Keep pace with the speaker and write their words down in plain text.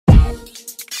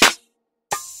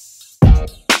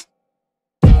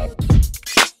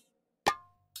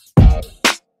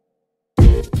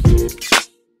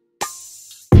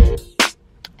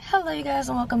Hello you guys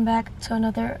and welcome back to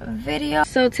another video.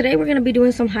 So today we're going to be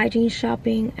doing some hygiene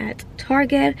shopping at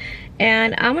Target,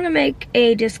 and I'm going to make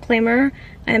a disclaimer.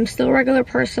 I am still a regular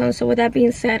person, so with that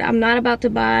being said, I'm not about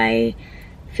to buy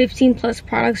 15 plus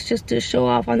products just to show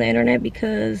off on the internet,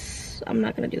 because I'm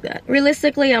not going to do that.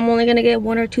 Realistically, I'm only going to get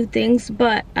one or two things,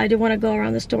 but I do want to go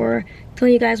around the store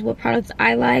telling you guys what products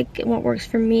I like and what works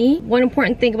for me. One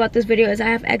important thing about this video is I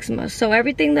have eczema, so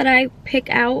everything that I pick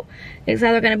out is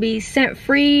either going to be scent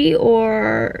free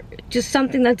or just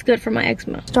something that's good for my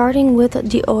eczema. Starting with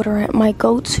deodorant, my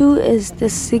go-to is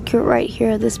this secret right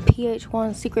here, this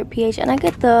pH1 secret pH, and I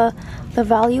get the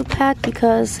value pack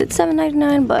because it's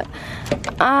 $7.99, but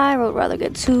I would rather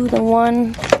get two than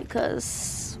one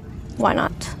because why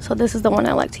not? So this is the one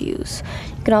I like to use.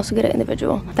 You can also get it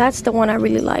individual. That's the one I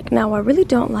really like. Now I really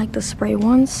don't like the spray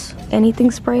ones. Anything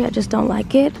spray, I just don't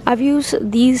like it. I've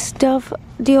used these stuff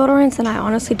deodorants and I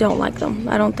honestly don't like them.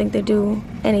 I don't think they do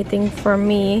anything for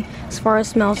me as far as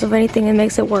smells. If anything, it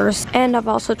makes it worse. And I've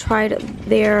also tried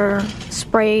their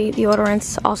spray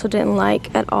deodorants, also didn't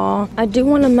like at all. I do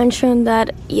want to mention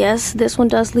that yes, this one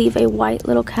does leave a white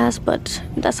little cast, but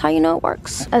that's how you know it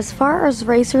works. As far as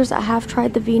razors, I have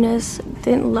tried the Venus,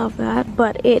 didn't love that,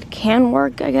 but it can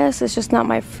work, I guess. It's just not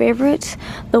my favorite.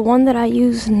 The one that I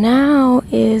use now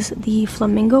is the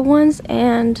flamingo ones,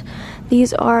 and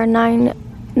these are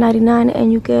 $9.99,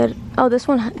 and you get, oh, this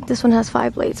one has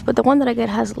 5 blades, but the one that I get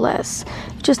has less.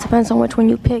 It just depends on which one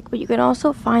you pick, but you can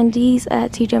also find these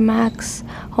at TJ Maxx,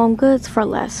 Home Goods for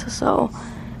less, so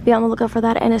be on the lookout for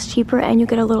that. And it's cheaper, and you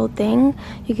get a little thing,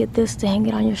 you get this to hang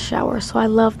it on your shower, so I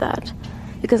love that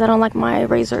because I don't like my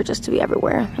razor just to be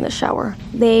everywhere in the shower.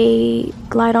 They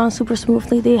glide on super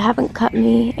smoothly. They haven't cut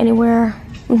me anywhere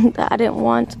that I didn't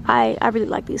want. I really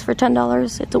like these. For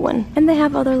 $10, it's a win. And they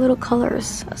have other little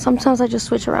colors. Sometimes I just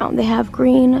switch around. They have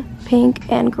green,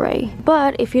 pink, and gray.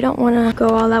 But if you don't want to go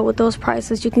all out with those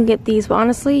prices, you can get these. But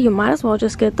honestly, you might as well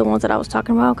just get the ones that I was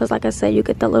talking about, because like I said, you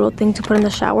get the little thing to put in the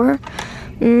shower.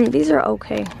 These are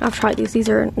okay. I've tried these. These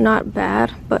are not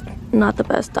bad, but not the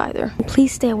best either.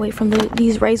 Please stay away from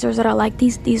these razors that I like.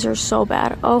 These are so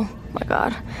bad. Oh my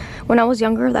god. When I was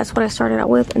younger, that's what I started out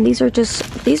with, and these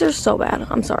are so bad.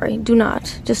 I'm sorry. Do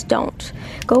not. Just don't.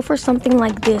 Go for something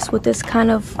like this with this kind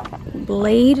of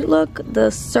blade look, the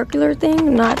circular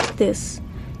thing, not this.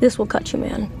 This will cut you,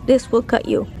 man. This will cut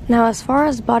you. Now, as far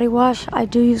as body wash, I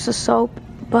do use a soap,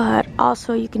 but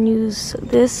also you can use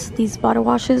these body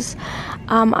washes.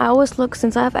 I always look,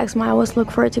 since I have eczema, I always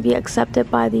look for it to be accepted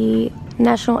by the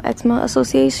National Eczema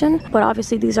Association, but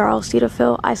obviously these are all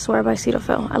Cetaphil. I swear by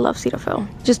Cetaphil. I love Cetaphil.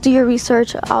 Just do your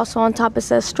research. Also on top it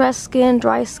says stress skin,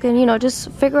 dry skin, you know,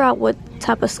 just figure out what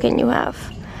type of skin you have.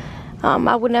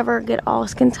 I would never get all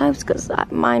skin types because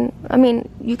mine, I mean,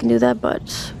 you can do that,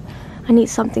 but I need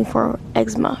something for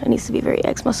eczema. It needs to be very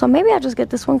eczema. So maybe I just get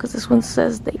this one because this one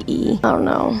says the E. I don't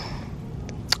know.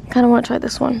 Kind of want to try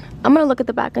this one. I'm gonna look at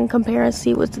the back and compare and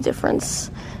see what the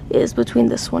difference is between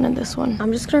this one and this one.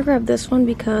 I'm just gonna grab this one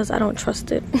because I don't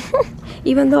trust it.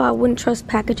 Even though I wouldn't trust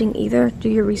packaging either. Do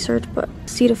your research, but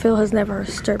Cetaphil has never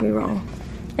steered me wrong.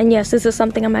 And yes, this is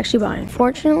something I'm actually buying.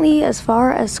 Fortunately, as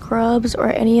far as scrubs or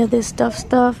any of this stuff,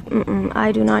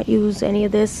 I do not use any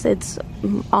of this. It's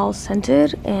all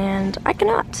scented, and I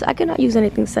cannot use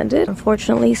anything scented.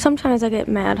 Unfortunately, sometimes I get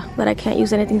mad that I can't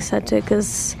use anything scented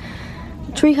because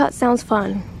Tree Hut sounds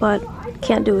fun, but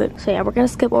can't do it. So yeah, we're gonna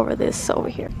skip over this over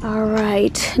here. All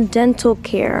right, dental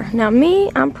care. Now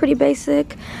me, I'm pretty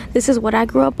basic. This is what I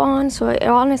grew up on, so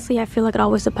honestly, I feel like it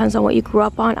always depends on what you grew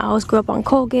up on. I always grew up on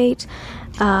Colgate.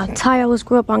 Ty always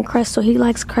grew up on Crest, so he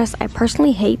likes Crest. I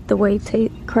personally hate the way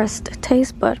Crest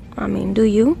tastes, but I mean, do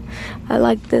you? I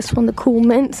like this one, the Cool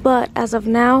Mint. But as of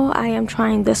now, I am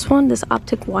trying this one, this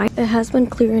Optic White. It has been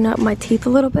clearing up my teeth a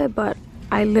little bit, but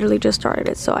I literally just started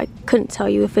it, so I couldn't tell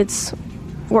you if it's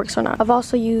works or not. I've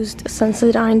also used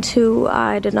Sensodyne too.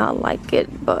 I did not like it,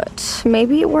 but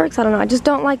maybe it works. I don't know. I just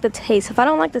don't like the taste. If I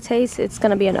don't like the taste, it's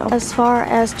gonna be a no. As far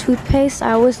as toothpaste,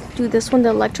 I always do this one, the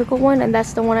electrical one, and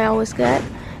that's the one I always get.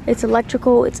 It's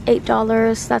electrical. It's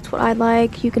 $8. That's what I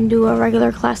like. You can do a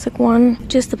regular classic one.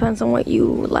 Just depends on what you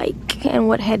like and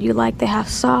what head you like. They have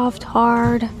soft,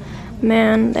 hard,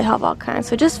 man, they have all kinds.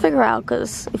 So just figure out,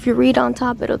 because if you read on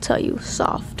top, it'll tell you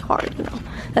soft, hard, you know.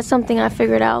 That's something I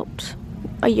figured out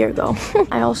a year ago.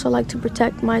 I also like to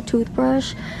protect my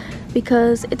toothbrush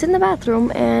because it's in the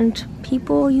bathroom and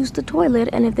people use the toilet,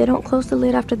 and if they don't close the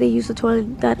lid after they use the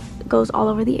toilet, that goes all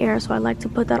over the air, so I like to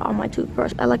put that on my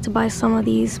toothbrush. I like to buy some of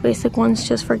these basic ones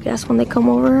just for guests when they come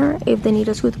over. If they need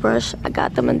a toothbrush, I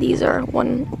got them, and these are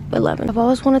 $111. I've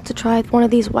always wanted to try one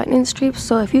of these whitening strips,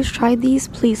 so if you've tried these,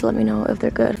 please let me know if they're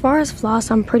good. As far as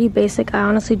floss, I'm pretty basic. I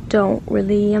honestly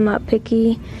I'm not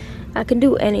picky. I can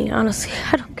do any, honestly.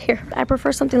 I don't care. I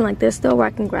prefer something like this though, where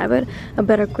I can grab it, a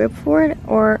better grip for it,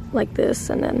 or like this,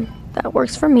 and then that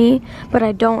works for me. But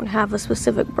I don't have a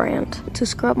specific brand. To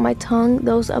scrub my tongue,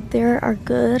 those up there are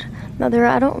good. Now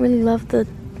I don't really love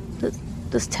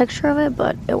this texture of it,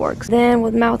 but it works. Then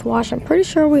with mouthwash, I'm pretty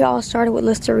sure we all started with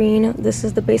Listerine. This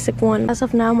is the basic one. As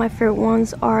of now, my favorite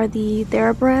ones are the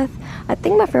TheraBreath. I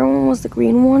think my favorite one was the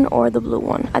green one or the blue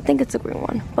one. I think it's the green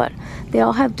one, but they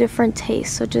all have different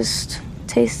tastes, so just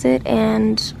taste it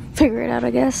and figure it out,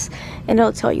 I guess, and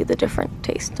it'll tell you the different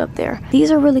tastes up there.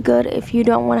 These are really good if you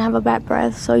don't want to have a bad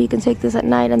breath, so you can take this at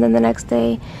night, and then the next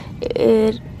day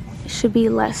it should be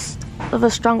less of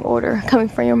a strong odor coming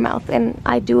from your mouth, and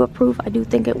I do approve. I do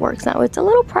think it works. Now it's a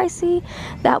little pricey.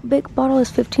 That big bottle is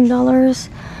 $15,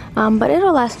 but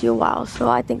it'll last you a while, so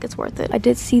I think it's worth it. I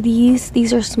did see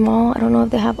these are small. I don't know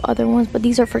if they have other ones, but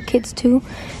these are for kids too,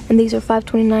 and these are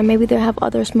 $5.29. Maybe they have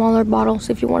other smaller bottles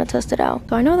if you want to test it out.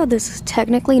 So I know that this is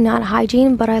technically not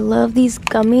hygiene, but I love these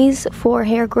gummies for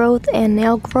hair growth and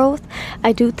nail growth.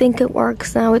 I do think it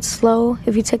works. Now it's slow.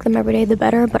 If you take them every day, the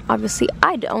better, but obviously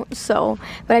I don't,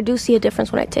 but I do see a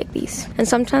difference when I take these, and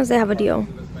sometimes they have a deal.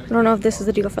 I don't know if this is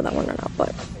the deal for that one or not,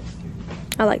 but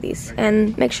I like these.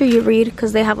 And make sure you read,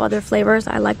 because they have other flavors.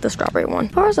 I like the strawberry one.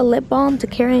 As far as a lip balm to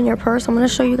carry in your purse, I'm going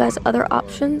to show you guys other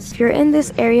options. If you're in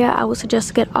this area, I would suggest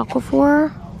to get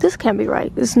Aquaphor. This can't be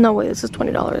right. There's no way this is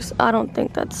 $20. I don't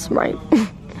think that's right.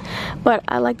 But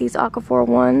I like these Aquaphor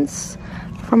ones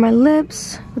for my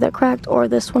lips that are cracked, or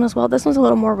this one as well. This one's a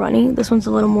little more runny. This one's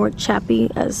a little more chappy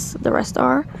as the rest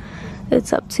are.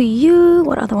 It's up to you.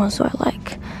 What other ones do I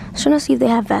like? I'm trying to see if they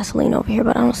have Vaseline over here,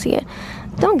 but I don't see it.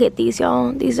 Don't get these,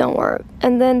 y'all. These don't work.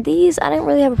 And then these, I didn't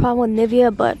really have a problem with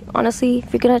Nivea, but honestly,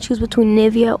 if you're gonna choose between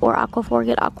Nivea or Aquaphor,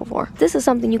 get Aquaphor. This is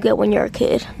something you get when you're a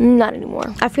kid. Not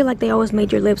anymore. I feel like they always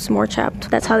made your lips more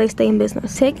chapped. That's how they stay in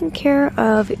business. Taking care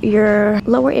of your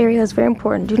lower area is very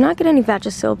important. Do not get any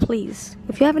Vagisil, please.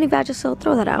 If you have any Vagisil,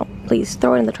 throw that out. Please,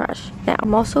 throw it in the trash. Now,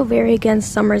 I'm also very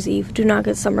against Summer's Eve. Do not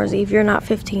get Summer's Eve. You're not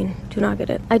 15. Do not get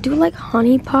it. I do like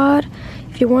Honey Pod.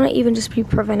 If you want to even just be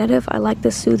preventative, I like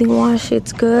the soothing wash.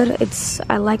 It's good.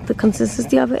 I like the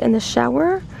consistency of it in the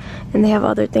shower, and they have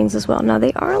other things as well. Now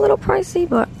they are a little pricey,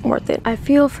 but worth it. I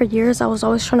feel for years I was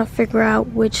always trying to figure out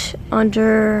which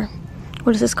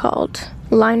what is this called?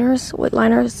 What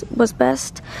liners was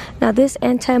best. Now this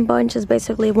anti-bunch is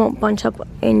basically, it won't bunch up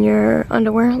in your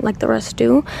underwear like the rest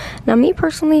do. Now me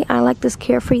personally, I like this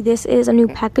Carefree. This is a new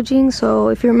packaging, so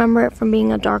if you remember it from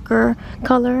being a darker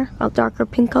color, a darker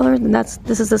pink color, then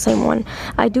this is the same one.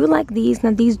 I do like these.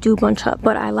 Now these do bunch up,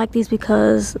 but I like these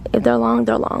because if they're long,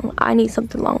 they're long. I need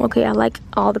something long. Okay, I like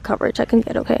all the coverage I can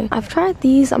get. Okay, I've tried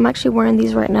these. I'm actually wearing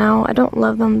these right now. I don't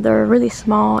love them. They're really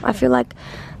small. I feel like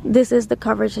this is the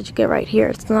coverage that you get right here.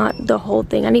 It's not the whole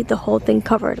thing. I need the whole thing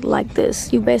covered like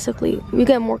this. You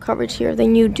get more coverage here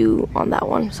than you do on that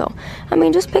one. So I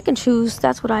mean, just pick and choose.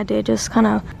 That's what I did. Just kind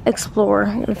of explore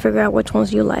and figure out which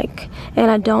ones you like. And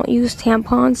I don't use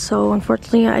tampons, so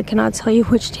unfortunately I cannot tell you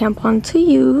which tampon to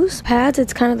use. Pads,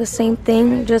 it's kind of the same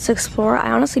thing. Just explore.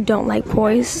 I honestly don't like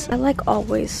Poise. I like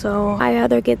Always, so I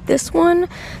either get this one,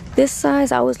 this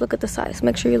size. I always look at the size.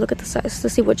 Make sure you look at the size to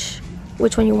see which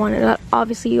one you want. And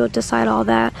obviously you'll decide all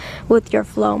that with your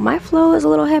flow. My flow is a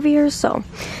little heavier, so,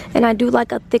 and I do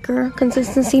like a thicker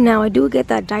consistency. Now I do get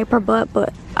that diaper butt,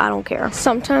 but I don't care.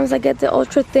 Sometimes I get the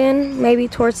ultra thin. Maybe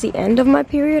towards the end of my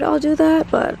period I'll do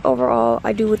that, but overall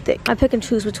I do with thick. I pick and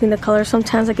choose between the colors.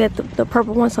 Sometimes I get the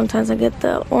purple one, sometimes I get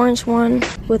the orange one.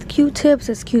 With Q-tips,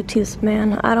 it's Q-tips,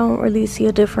 man. I don't really see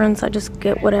a difference. I just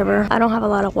get whatever. I don't have a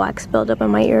lot of wax buildup in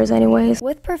my ears anyways.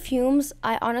 With perfumes,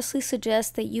 I honestly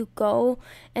suggest that you go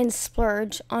and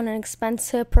splurge on an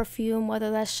expensive perfume,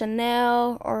 whether that's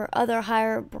Chanel or other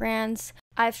higher brands.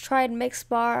 I've tried Mix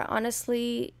Bar.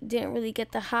 Honestly, didn't really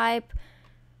get the hype.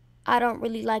 I don't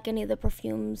really like any of the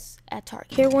perfumes at Target.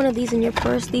 Carry one of these in your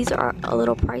purse. These are a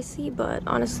little pricey, but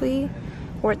honestly,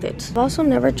 worth it. I've also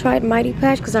never tried Mighty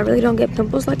Patch because I really don't get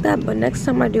pimples like that, but next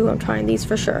time I do, I'm trying these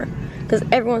for sure because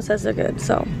everyone says they're good,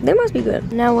 so they must be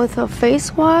good. Now with a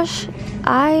face wash,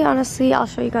 I'll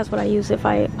show you guys what I use if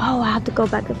I have to go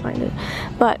back and find it,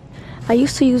 but I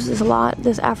used to use this a lot,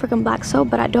 this African black soap,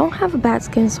 but I don't have a bad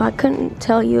skin, so I couldn't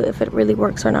tell you if it really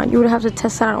works or not. You would have to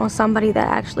test it out on somebody that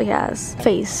actually has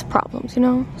face problems, you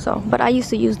know? So, but I used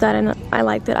to use that and I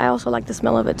liked it. I also like the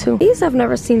smell of it too. These I've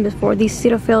never seen before. These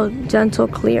Cetaphil Gentle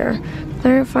Clear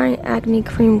Clarifying Acne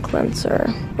Cream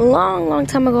Cleanser. Long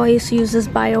time ago I used to use this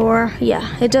Bior.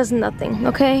 Yeah, it does nothing,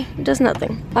 okay? It does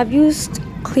nothing. I've used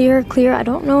Clear. I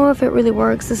don't know if it really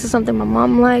works. This is something my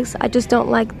mom likes. I just don't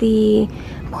like the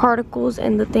particles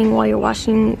in the thing while you're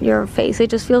washing your face.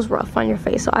 It just feels rough on your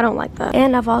face, so I don't like that.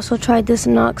 And I've also tried this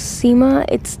Noxema.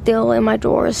 It's still in my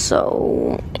drawer,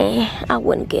 so I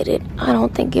wouldn't get it. I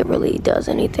don't think it really does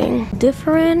anything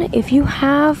different. If you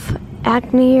have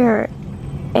acne or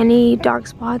any dark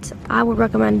spots, I would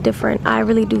recommend Different. I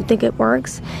really do think it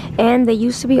works, and they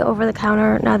used to be over the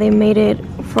counter. Now they made it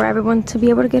for everyone to be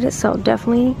able to get it, so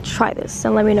definitely try this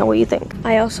and let me know what you think.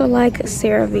 I also like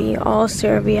CeraVe. All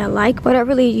CeraVe I like, but I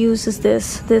really use is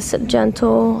this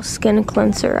gentle skin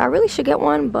cleanser. I really should get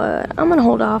one, but I'm gonna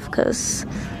hold off because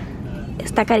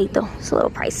está carito. It's a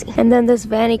little pricey. And then this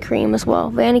Vanny Cream as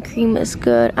well. Vanny Cream is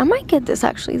good. I might get this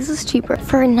actually. This is cheaper.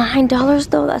 For $9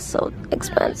 though, that's so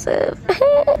expensive.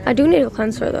 I do need a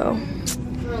cleanser though.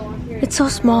 It's so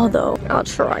small though. I'll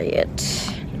try it.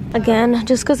 Again,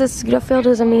 just because it's Cetaphil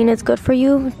doesn't mean it's good for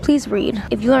you. Please read.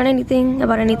 If you learn anything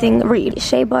about anything, read.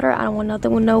 Shea butter, I don't want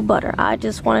nothing with no butter. I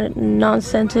just want it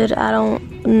non-scented.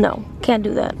 No, can't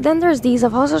do that. Then there's these.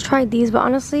 I've also tried these, but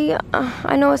honestly,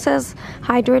 I know it says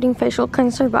hydrating facial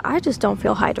cleanser, but I just don't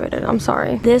feel hydrated. I'm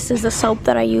sorry. This is the soap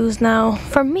that I use now.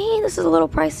 For me, this is a little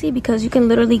pricey because you can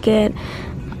literally get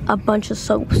a bunch of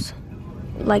soaps,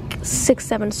 like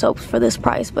 6-7 soaps for this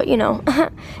price, but you know,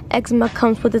 eczema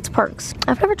comes with its perks.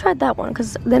 I've never tried that one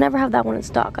because they never have that one in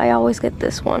stock. I always get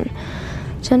this one.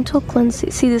 Gentle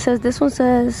cleansing. See, this one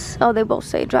says, oh, they both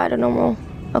say dry to normal.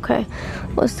 Okay,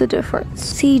 what's the difference?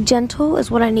 See, gentle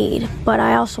is what I need, but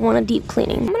I also want a deep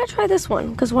cleaning. I'm gonna try this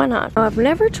one, because why not? I've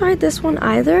never tried this one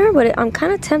either, but I'm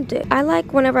kind of tempted. I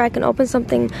like whenever I can open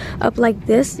something up like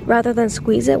this rather than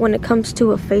squeeze it when it comes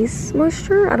to a face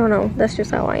moisture. I don't know, that's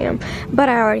just how I am. But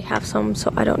I already have some,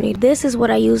 so I don't need. This is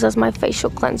what I use as my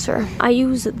facial cleanser. I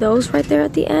use those right there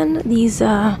at the end, these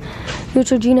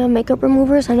Neutrogena makeup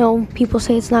removers. I know people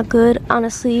say it's not good.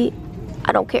 Honestly,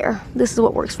 I don't care. This is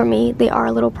what works for me. They are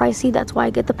a little pricey, that's why I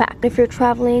get the pack. If you're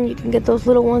traveling, you can get those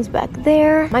little ones back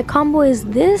there. My combo is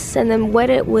this and then wet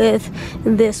it with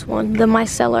this one, the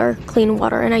micellar clean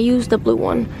water, and I use the blue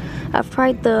one. I've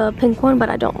tried the pink one, but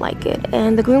I don't like it,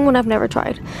 and the green one I've never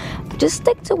tried. Just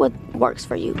stick to what works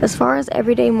for you. As far as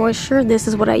everyday moisture, this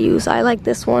is what I use. I like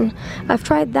this one. I've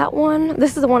tried that one.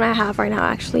 This is the one I have right now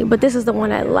actually, but this is the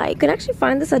one I like. You can actually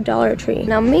find this at Dollar Tree.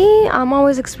 Now me, I'm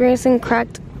always experiencing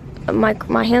cracked,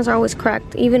 my hands are always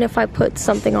cracked even if I put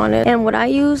something on it, and what I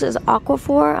use is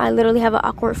Aquaphor. I literally have an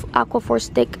Aquaphor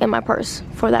stick in my purse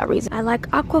for that reason. I like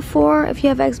Aquaphor if you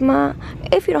have eczema.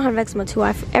 If you don't have eczema too,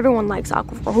 everyone likes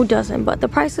Aquaphor, who doesn't? But the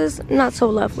price is not so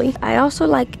lovely. I also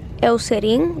like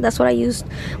Eucerin. That's what I used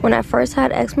when I first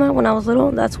had eczema when I was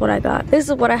little. That's what I got. This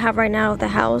is what I have right now at the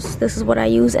house. This is what I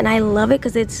use, and I love it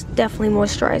because it's definitely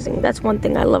moisturizing. That's one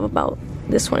thing I love about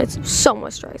this one. It's so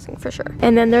moisturizing for sure.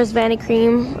 And then there's Vanny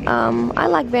Cream. I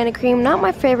like Vanny Cream. Not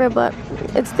my favorite, but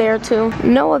it's there too.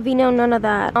 No Aveeno, none of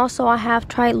that. Also, I have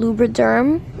tried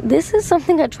Lubriderm. This is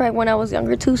something I tried when I was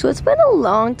younger too, so it's been a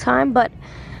long time, but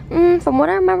from what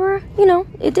I remember, you know,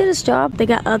 it did its job. They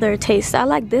got other tastes. I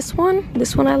like this one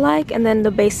I like, and then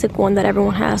the basic one that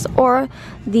everyone has, or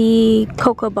the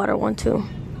cocoa butter one too.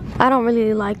 I don't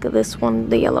really like this one,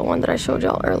 the yellow one that I showed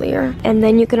y'all earlier. And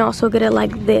then you can also get it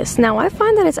like this. Now I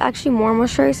find that it's actually more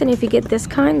moisturizing if you get this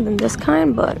kind than this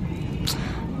kind, but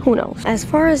who knows. As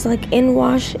far as like in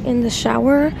wash in the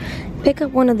shower, pick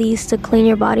up one of these to clean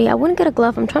your body. I wouldn't get a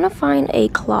glove. I'm trying to find a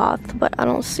cloth, but I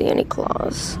don't see any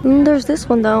cloths. There's this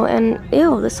one though, and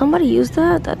ew, did somebody use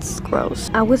that? That's gross.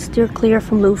 I would steer clear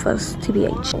from loofahs,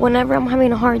 TBH. Whenever I'm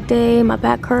having a hard day, my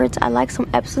back hurts, I like some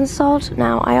Epsom salt.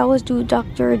 Now I always do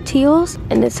Dr. Teal's,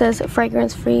 and it says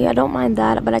fragrance free. I don't mind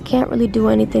that, but I can't really do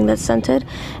anything that's scented.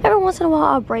 Every once in a while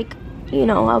I'll break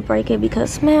it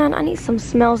because, man, I need some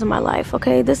smells in my life,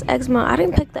 okay? This eczema, I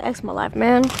didn't pick the eczema life,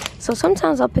 man. So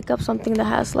sometimes I'll pick up something that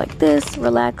has like this,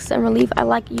 relax and relief. I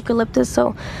like eucalyptus,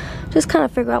 so just kind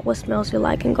of figure out what smells you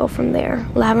like and go from there.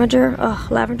 Lavender,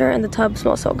 lavender in the tub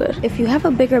smells so good. If you have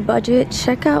a bigger budget,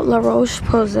 check out La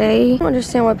Roche-Posay. I don't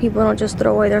understand why people don't just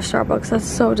throw away their Starbucks. That's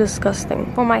so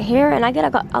disgusting. For my hair, and I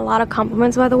get a lot of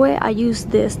compliments, by the way, I use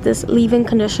this leave-in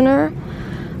conditioner.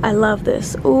 I love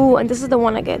this. Ooh, and this is the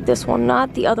one I get. This one,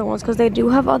 not the other ones, because they do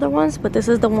have other ones, but this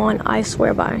is the one I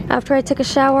swear by. After I take a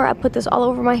shower, I put this all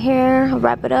over my hair,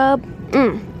 wrap it up.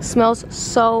 Smells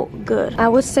so good. I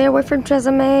would stay away from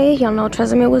Tresemme. Y'all know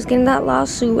Tresemme was getting that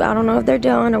lawsuit. I don't know if they're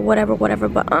done or whatever,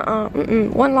 but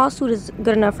one lawsuit is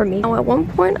good enough for me. Now, at one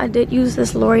point, I did use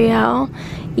this L'Oreal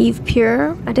Eve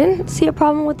Pure. I didn't see a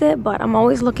problem with it, but I'm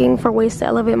always looking for ways to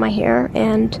elevate my hair,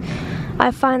 and I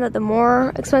find that the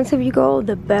more expensive you go,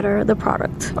 the better the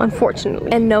product,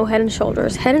 unfortunately. And no Head &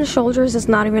 Shoulders. Head & Shoulders is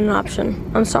not even an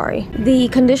option. I'm sorry. The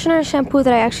conditioner and shampoo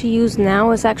that I actually use now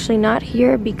is actually not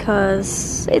here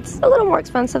because it's a little more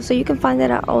expensive, so you can find it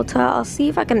at Ulta. I'll see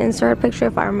if I can insert a picture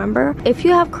if I remember. If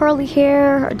you have curly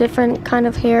hair, a different kind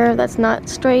of hair that's not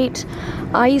straight,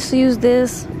 I used to use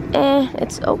this.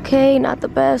 It's okay, not the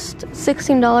best.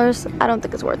 $16, I don't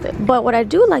think it's worth it. But what I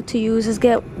do like to use is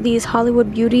get these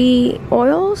Hollywood Beauty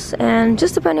oils, and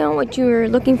just depending on what you're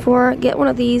looking for, get one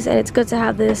of these. And it's good to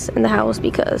have this in the house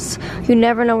because you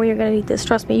never know when you're gonna need this.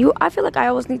 Trust me, I feel like I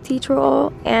always need tea tree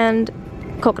oil and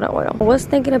coconut oil. I was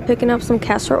thinking of picking up some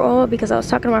castor oil because I was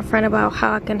talking to my friend about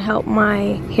how I can help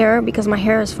my hair because my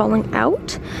hair is falling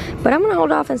out, but I'm gonna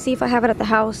hold off and see if I have it at the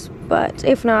house. But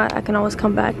if not, I can always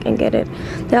come back and get it.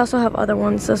 They also have other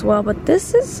ones as well, but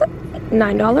this is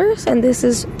 $9 and this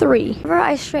is $3. Whenever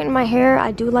I straighten my hair,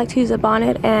 I do like to use a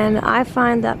bonnet, and I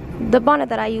find that the bonnet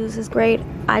that I use is great.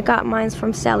 I got mine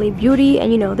from Sally Beauty,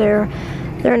 and you know they're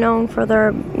known for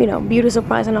their, you know, beauty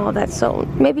supplies and all that, so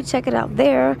maybe check it out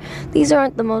there. These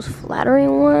aren't the most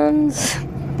flattering ones,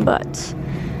 but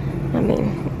I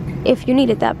mean, if you need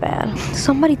it that bad.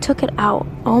 Somebody took it out.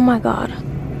 Oh my god.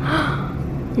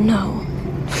 No.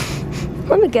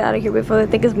 Let me get out of here before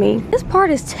they think it's me. This part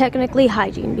is technically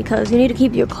hygiene because you need to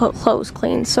keep your clothes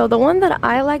clean. So the one that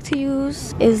I like to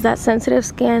use is that Sensitive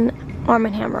Skin Arm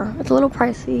 & Hammer. It's a little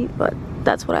pricey, but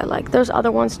that's what I like. There's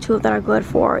other ones too that are good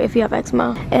for if you have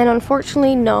eczema. And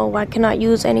unfortunately, no, I cannot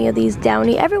use any of these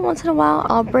Downy. Every once in a while,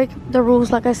 I'll break the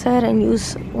rules, like I said, and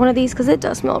use one of these because it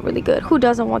does smell really good. Who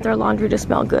doesn't want their laundry to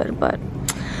smell good? But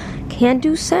can't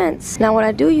do scents. Now what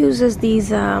I do use is these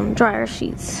dryer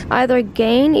sheets. Either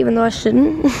Gain, even though I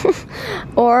shouldn't,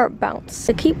 or Bounce.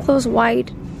 To keep clothes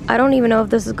white, I don't even know if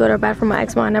this is good or bad for my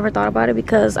eczema. I never thought about it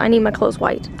because I need my clothes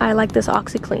white. I like this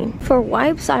OxyClean. For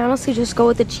wipes, I honestly just go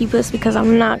with the cheapest because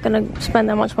I'm not gonna spend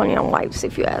that much money on wipes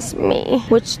if you ask me.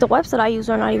 Which the wipes that I use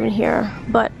are not even here.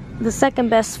 But the second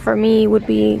best for me would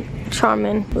be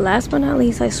Charmin. Last but not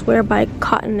least, I swear by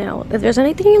Cottonelle. If there's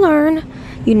anything you learn,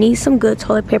 you need some good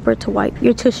toilet paper to wipe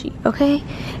your tushy, okay?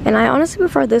 And I honestly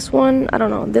prefer this one. I don't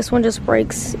know, this one just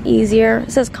breaks easier.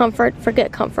 It says comfort,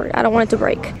 forget comfort. I don't want it to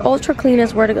break. Ultra Clean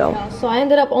is where to go. So I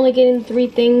ended up only getting 3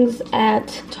 things at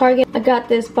Target. I got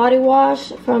this body wash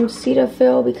from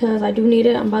Cetaphil because I do need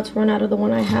it. I'm about to run out of the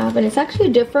one I have, and it's actually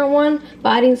a different one, but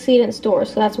I didn't see it in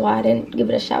stores, so that's why I didn't give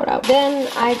it a shout out. Then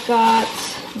I got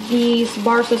these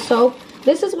bars of soap.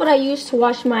 This is what I use to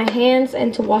wash my hands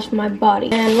and to wash my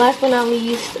body. And last but not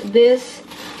least, this.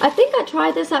 I think I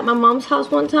tried this at my mom's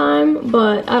house one time,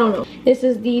 but I don't know. This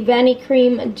is the Vanny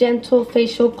Cream Gentle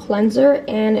Facial Cleanser,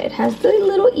 and it has the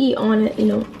little E on it, you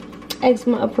know,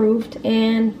 eczema approved.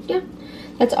 And yeah,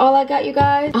 that's all I got, you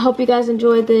guys. I hope you guys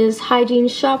enjoyed this hygiene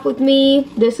shop with me.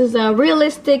 This is a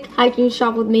realistic hygiene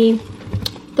shop with me.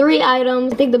 3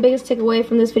 items. I think the biggest takeaway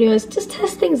from this video is just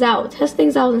test things out. Test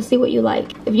things out and see what you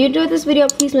like. If you enjoyed this video,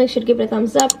 please make sure to give it a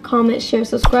thumbs up, comment, share,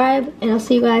 subscribe, and I'll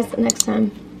see you guys next time.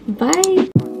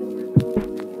 Bye.